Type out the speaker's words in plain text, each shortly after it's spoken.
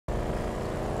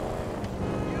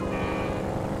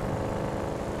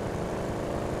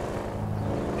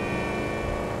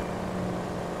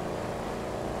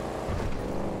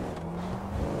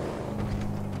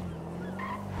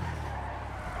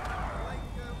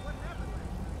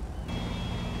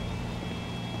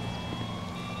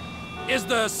Is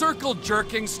the circle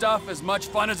jerking stuff as much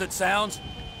fun as it sounds?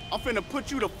 I'm finna put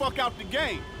you the fuck out the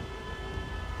game.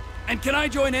 And can I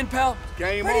join in, pal?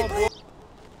 Game on, boy.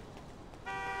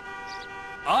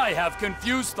 I have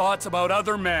confused thoughts about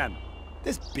other men.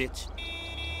 This bitch.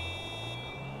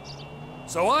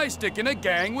 So I stick in a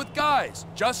gang with guys,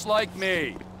 just like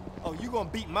me. Oh, you gonna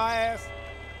beat my ass?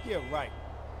 Yeah, right.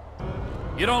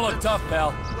 You don't look tough,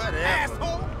 pal. Whatever.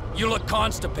 Asshole! You look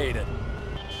constipated.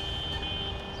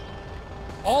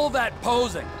 All that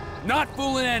posing, not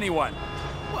fooling anyone.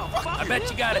 Well, I bet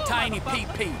you got a tiny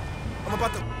PP. I'm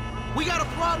about to... We got a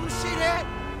problem, shithead?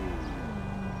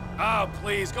 Oh,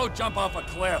 please, go jump off a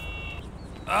cliff.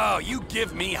 Oh, you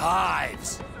give me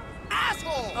hives.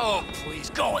 Asshole! Oh,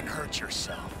 please, go and hurt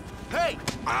yourself. Hey!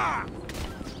 Ah!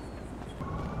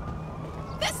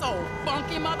 This old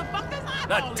funky motherfucker's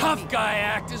The tough guy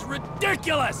act is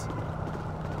ridiculous!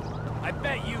 I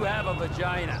bet you have a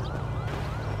vagina.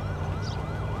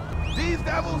 These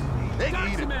devils, they can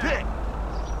eat a dick.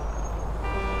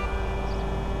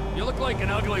 You look like an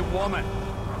ugly woman.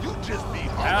 You just be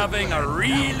having a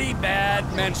really bad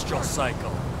menstrual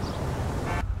cycle.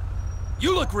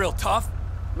 You look real tough.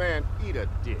 Man, eat a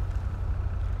dick.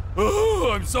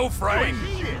 Oh, I'm so frightened.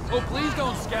 Oh, please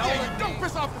don't scowl Hey, at don't me.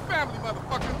 piss off the family,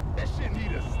 motherfucker. That shit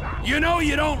need to stop. You know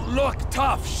you don't look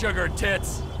tough, sugar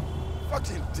tits.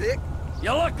 Fucking dick.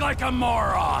 You look like a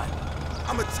moron.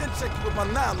 I'm a 10 check with my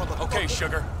 9, motherfucker. Okay,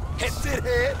 sugar. Hit.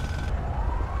 Shithead.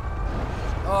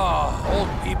 Oh, old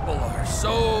people are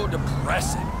so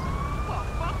depressing. Well,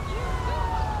 fuck you.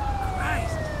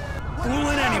 Christ.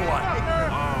 Fooling anyone.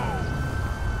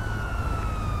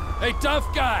 Hey,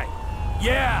 tough guy.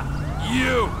 Yeah,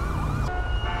 you.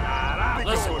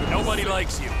 Listen, nobody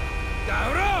likes you.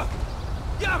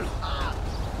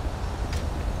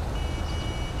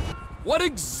 What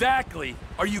exactly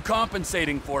are you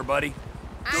compensating for, buddy?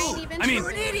 I mean,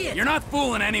 you're not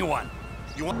fooling anyone.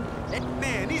 You want...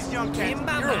 Man, these young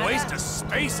cats... You're a waste of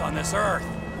space on this earth.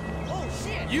 Oh,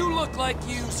 shit. You look like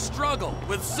you struggle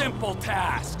with simple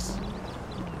tasks.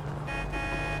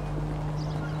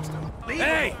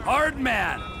 Hey, hard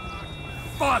man.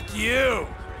 Fuck you.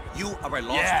 You are a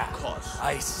lost cause.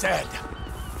 I said,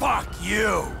 fuck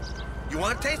you. You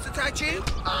want to taste the Tai Chi?